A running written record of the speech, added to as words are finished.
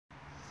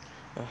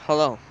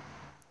Hello.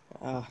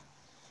 Uh,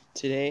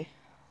 Today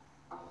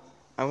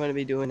I'm going to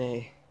be doing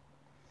a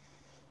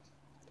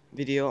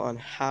video on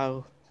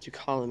how to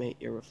collimate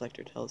your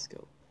reflector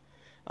telescope.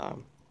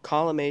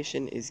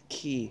 Collimation is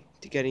key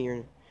to getting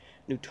your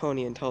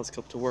Newtonian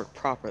telescope to work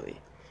properly.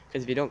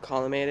 Because if you don't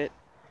collimate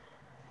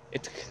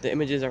it, the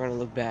images are going to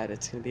look bad.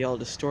 It's going to be all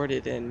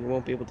distorted and you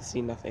won't be able to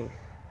see nothing.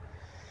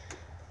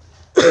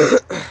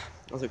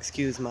 Also,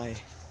 excuse my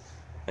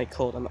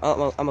cold. I'm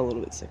a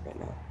little bit sick right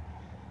now.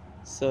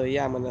 So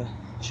yeah, I'm going to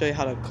show you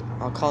how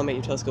to collimate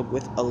your telescope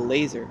with a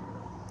laser.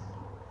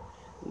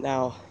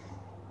 Now,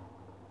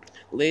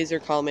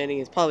 laser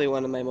collimating is probably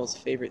one of my most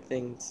favorite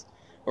things,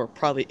 or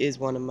probably is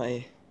one of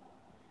my,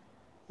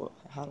 well,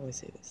 how do I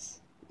say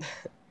this?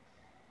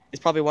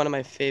 It's probably one of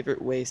my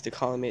favorite ways to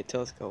collimate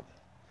telescope.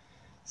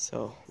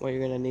 So what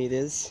you're gonna need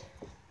is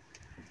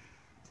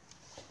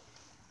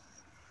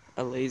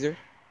a laser.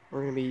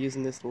 We're gonna be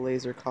using this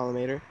laser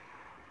collimator.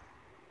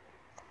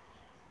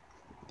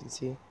 You can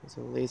see there's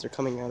a laser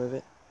coming out of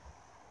it.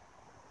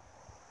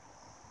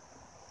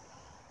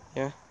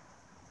 Yeah.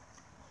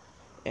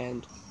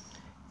 And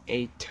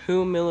a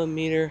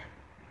 2mm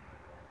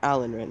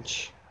Allen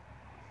wrench.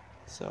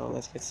 So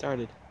let's get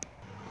started.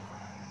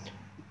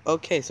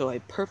 Okay, so I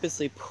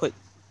purposely put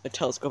a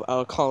telescope out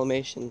of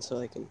collimation so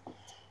I can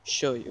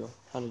show you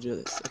how to do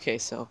this. Okay,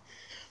 so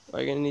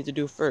what you're gonna need to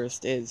do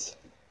first is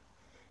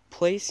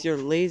place your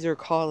laser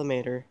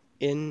collimator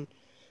in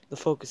the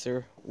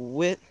focuser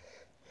with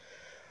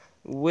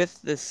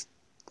this,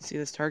 see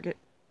this target?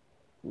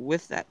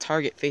 With that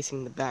target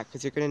facing the back,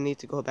 because you're gonna need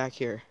to go back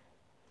here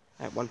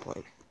at one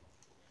point.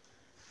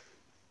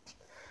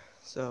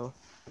 So,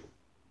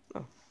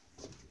 oh.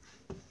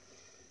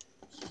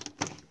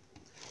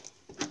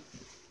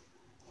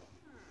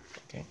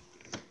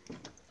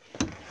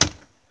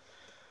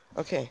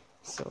 Okay,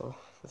 so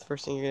the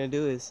first thing you're gonna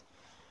do is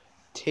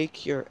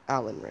take your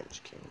Allen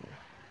wrench.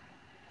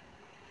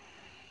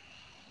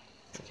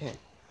 Okay,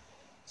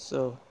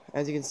 so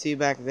as you can see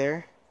back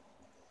there,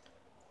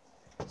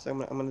 so I'm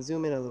gonna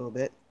zoom in a little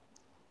bit.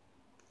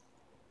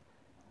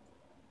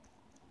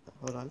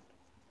 Hold on.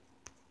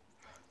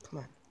 Come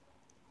on.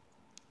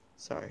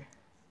 Sorry.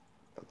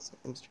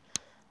 I'm just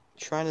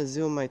trying to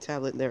zoom my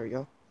tablet. There we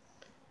go.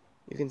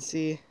 You can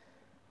see,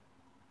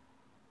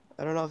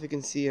 I don't know if you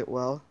can see it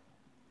well.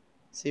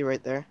 See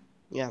right there?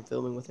 Yeah, I'm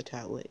filming with a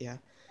tablet, yeah.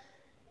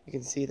 You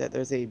can see that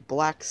there's a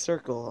black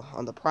circle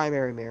on the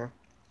primary mirror.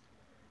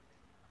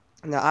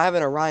 Now, I have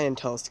an Orion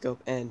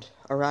telescope, and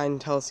Orion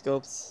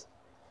telescopes,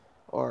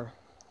 or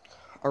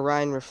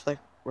Orion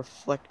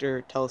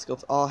reflector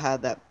telescopes, all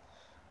had that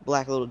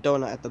black little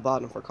donut at the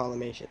bottom for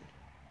collimation.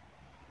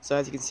 So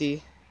as you can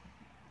see,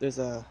 there's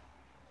a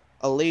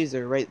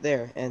laser right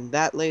there, and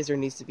that laser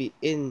needs to be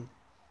in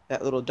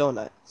that little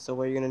donut. So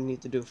what you're going to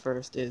need to do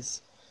first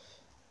is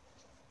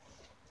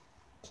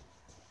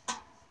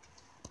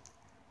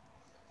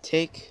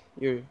take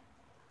your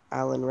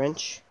Allen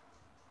wrench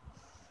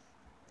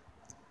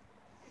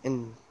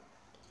and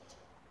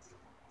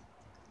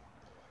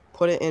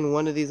put it in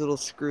one of these little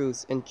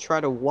screws and try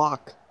to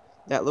walk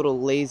that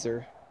little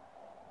laser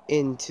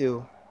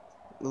into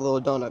the little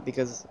donut,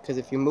 because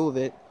if you move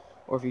it,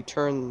 or if you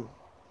turn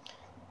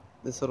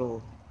this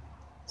little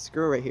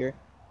screw right here,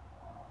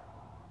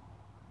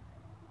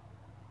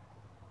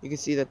 you can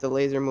see that the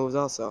laser moves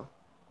also.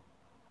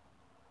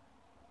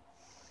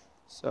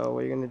 So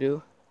what you're going to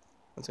do,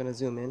 I'm just going to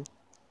zoom in.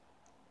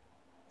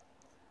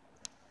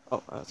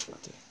 Oh, I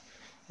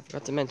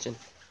forgot to mention,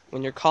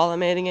 when you're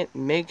collimating it,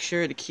 make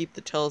sure to keep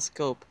the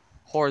telescope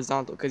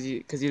horizontal, because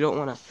you don't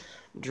want to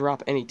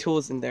drop any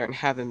tools in there and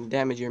have them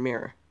damage your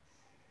mirror.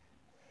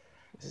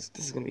 This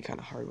is going to be kind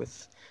of hard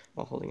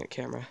while holding a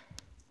camera.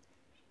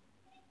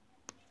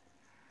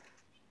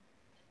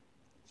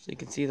 So you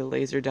can see the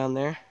laser down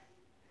there.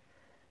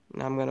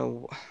 Now I'm gonna,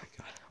 oh my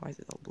god, why is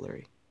it all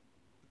blurry?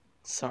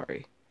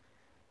 Sorry.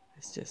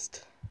 It's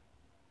just,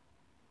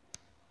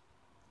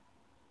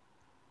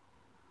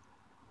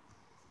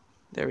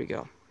 there we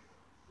go.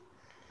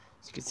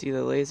 So you can see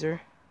the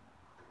laser.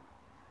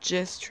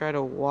 Just try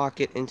to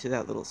walk it into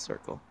that little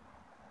circle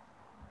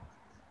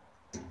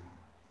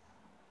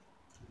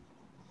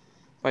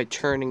by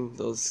turning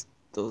those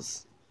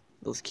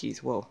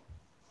keys. Whoa.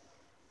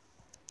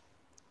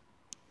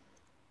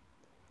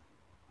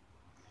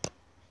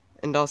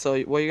 And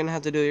also, what you're gonna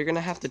have to do, you're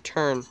gonna have to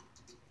turn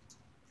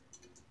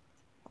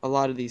a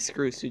lot of these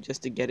screws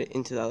just to get it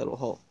into that little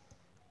hole,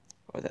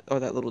 or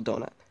that little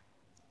donut.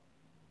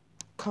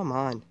 Come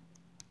on.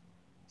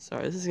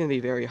 Sorry, this is gonna be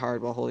very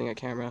hard while holding a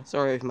camera.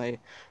 Sorry if my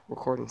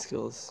recording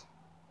skills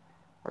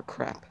are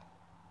crap.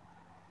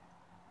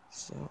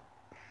 So.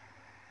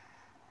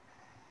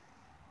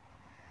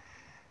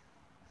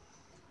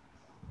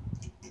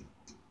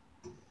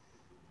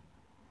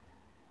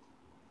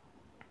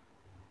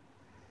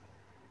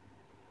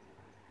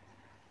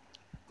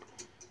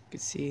 You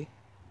can see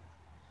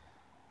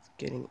it's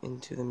getting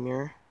into the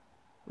mirror.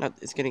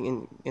 It's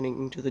getting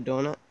into the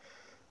donut.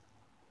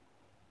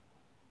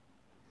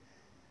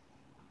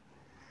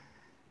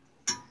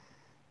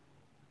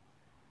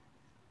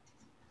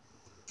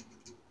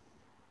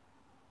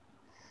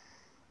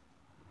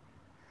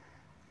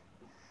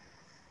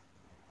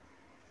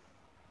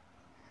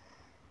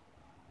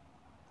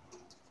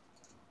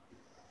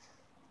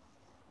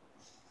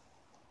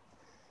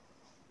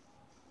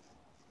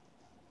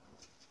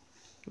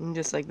 And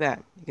just like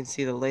that, you can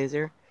see the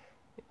laser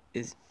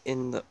is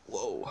in the,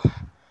 whoa,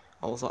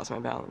 almost lost my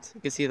balance. You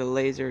can see the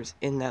lasers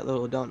in that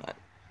little donut.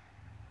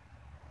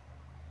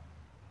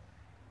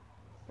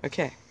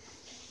 Okay.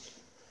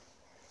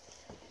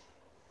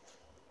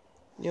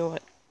 You know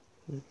what?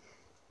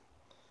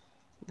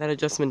 That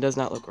adjustment does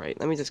not look right.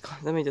 Let me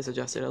just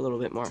adjust it a little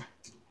bit more.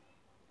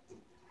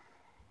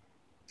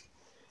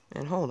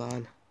 And hold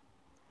on.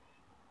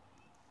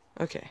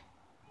 Okay.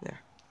 There.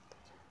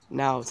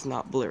 Now it's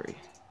not blurry.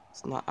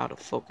 It's not out of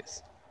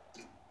focus.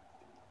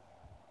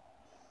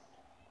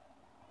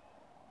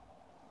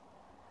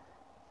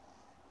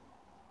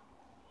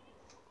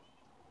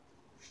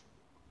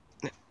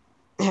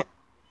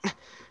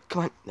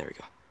 Come on. There we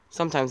go.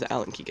 Sometimes the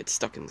Allen key gets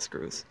stuck in the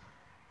screws.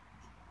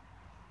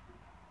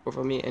 Or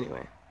for me,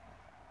 anyway.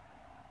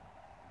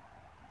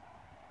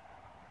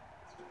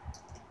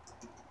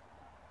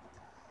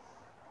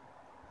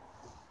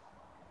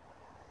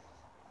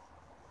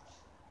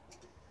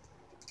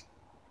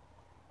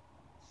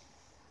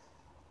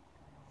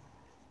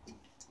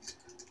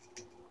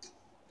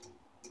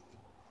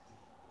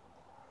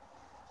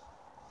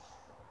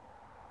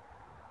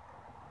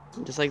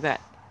 Just like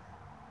that.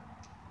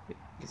 You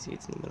can see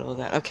it's in the middle of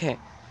that. Okay.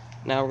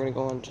 Now we're going to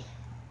go on to...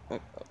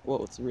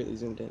 whoa, it's really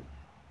zoomed in.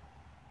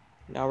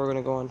 Now we're going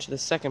to go on to the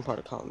second part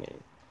of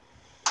collimating.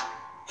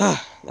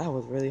 That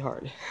was really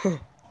hard.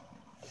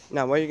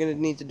 Now, what you're going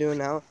to need to do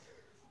now...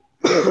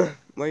 what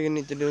you're going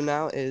to need to do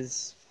now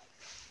is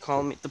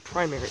collimate the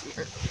primary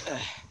mirror.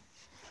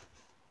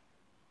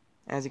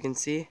 As you can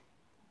see...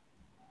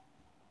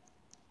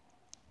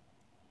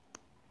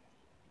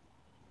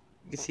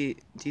 You can see...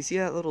 Do you see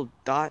that little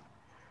dot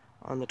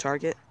on the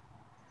target?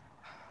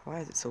 Why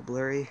is it so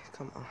blurry?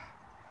 Come on.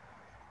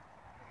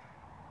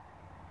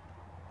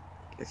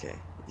 Okay.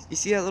 You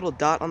see that little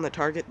dot on the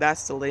target?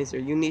 That's the laser.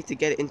 You need to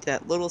get it into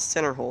that little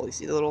center hole. You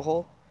see the little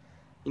hole?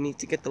 You need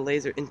to get the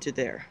laser into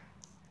there.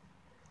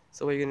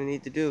 So what you're going to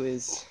need to do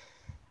is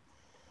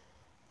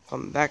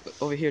come back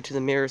over here to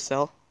the mirror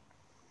cell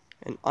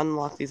and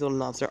unlock these little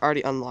knobs. They're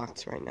already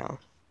unlocked right now.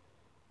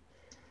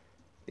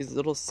 These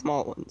little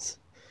small ones.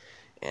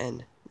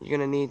 And you're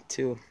going to need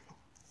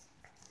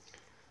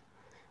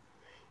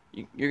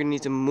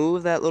to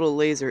move that little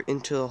laser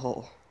into the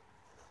hole.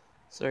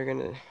 So you're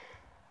gonna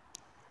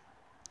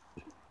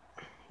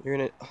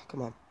oh,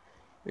 come on.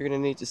 You're gonna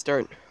need to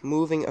start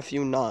moving a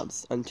few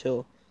knobs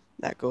until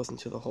that goes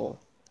into the hole.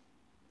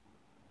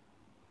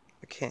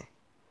 Okay.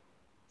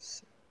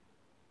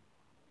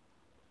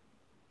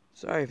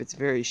 Sorry if it's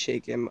very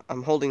shaky.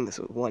 I'm holding this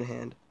with one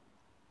hand.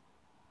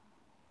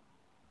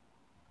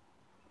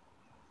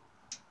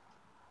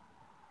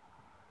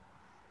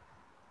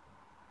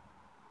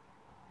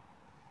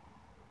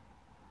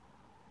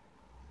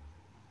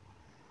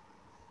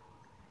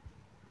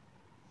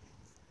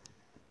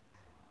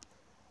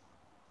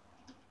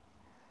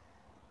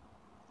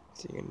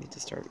 So you're gonna need to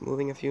start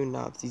moving a few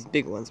knobs, these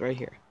big ones right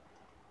here,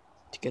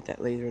 to get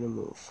that laser to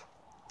move.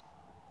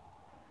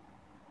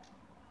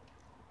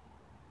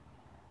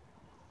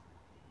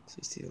 So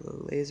you see the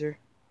little laser.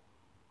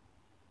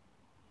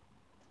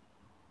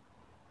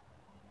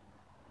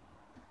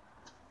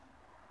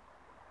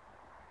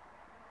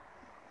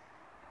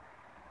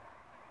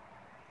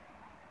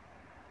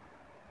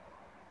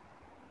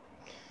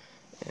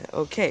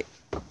 Okay.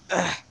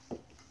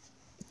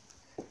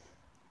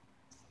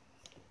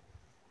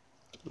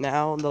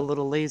 Now the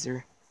little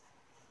laser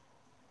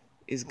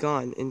is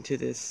gone into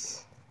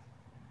this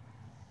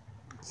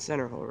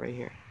center hole right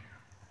here.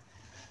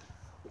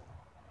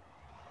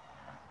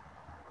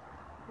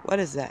 What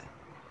is that?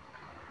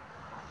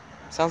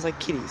 Sounds like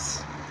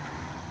kitties.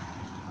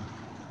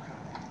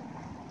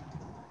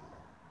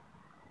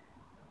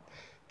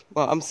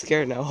 Well, I'm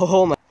scared now.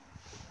 Oh my!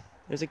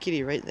 There's a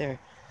kitty right there.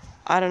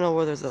 I don't know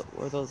where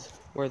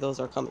those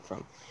are coming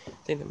from. I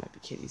think there might be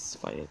kitties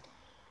fighting.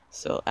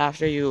 So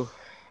after you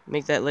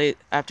make that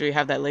after you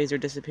have that laser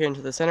disappear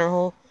into the center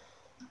hole,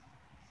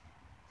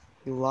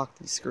 you lock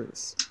these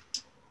screws.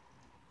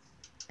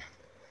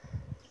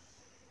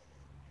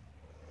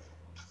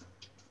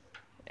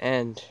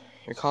 And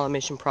your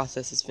collimation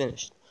process is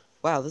finished.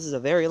 Wow, this is a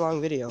very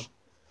long video.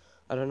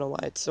 I don't know why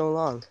it's so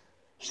long.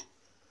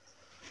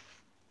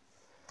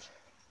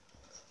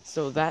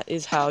 So that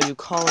is how you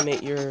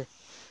collimate your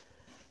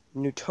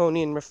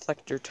Newtonian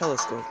Reflector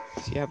telescope.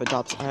 So I have a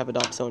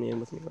Dobsonian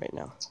with me right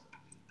now.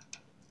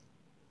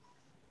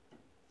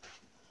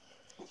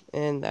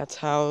 And that's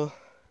how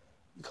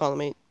you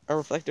collimate a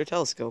reflector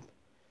telescope.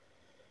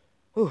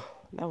 Whew,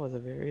 that was a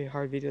very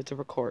hard video to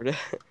record.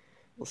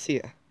 We'll see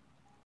ya.